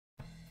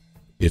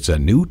It's a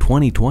new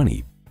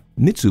 2020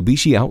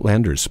 Mitsubishi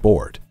Outlander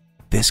Sport.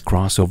 This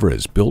crossover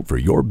is built for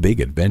your big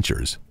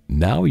adventures.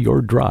 Now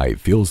your drive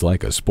feels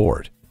like a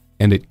sport.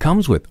 And it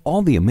comes with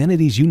all the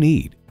amenities you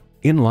need.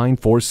 Inline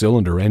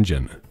 4-cylinder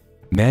engine,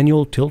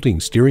 manual tilting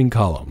steering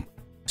column,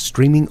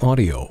 streaming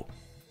audio,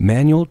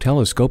 manual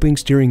telescoping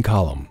steering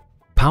column,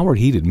 power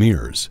heated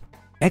mirrors,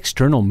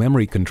 external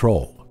memory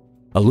control,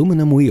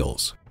 aluminum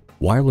wheels,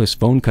 wireless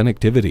phone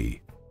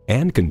connectivity,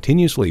 and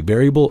continuously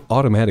variable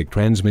automatic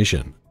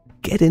transmission.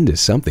 Get into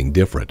something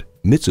different.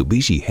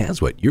 Mitsubishi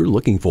has what you're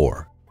looking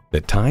for.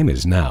 The time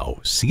is now.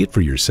 See it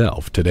for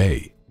yourself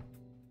today.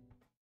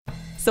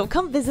 So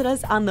come visit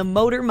us on the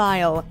Motor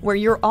Mile, where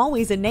you're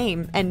always a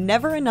name and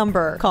never a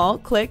number. Call,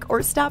 click,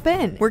 or stop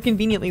in. We're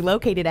conveniently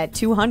located at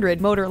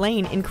 200 Motor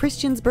Lane in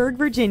Christiansburg,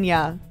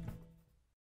 Virginia.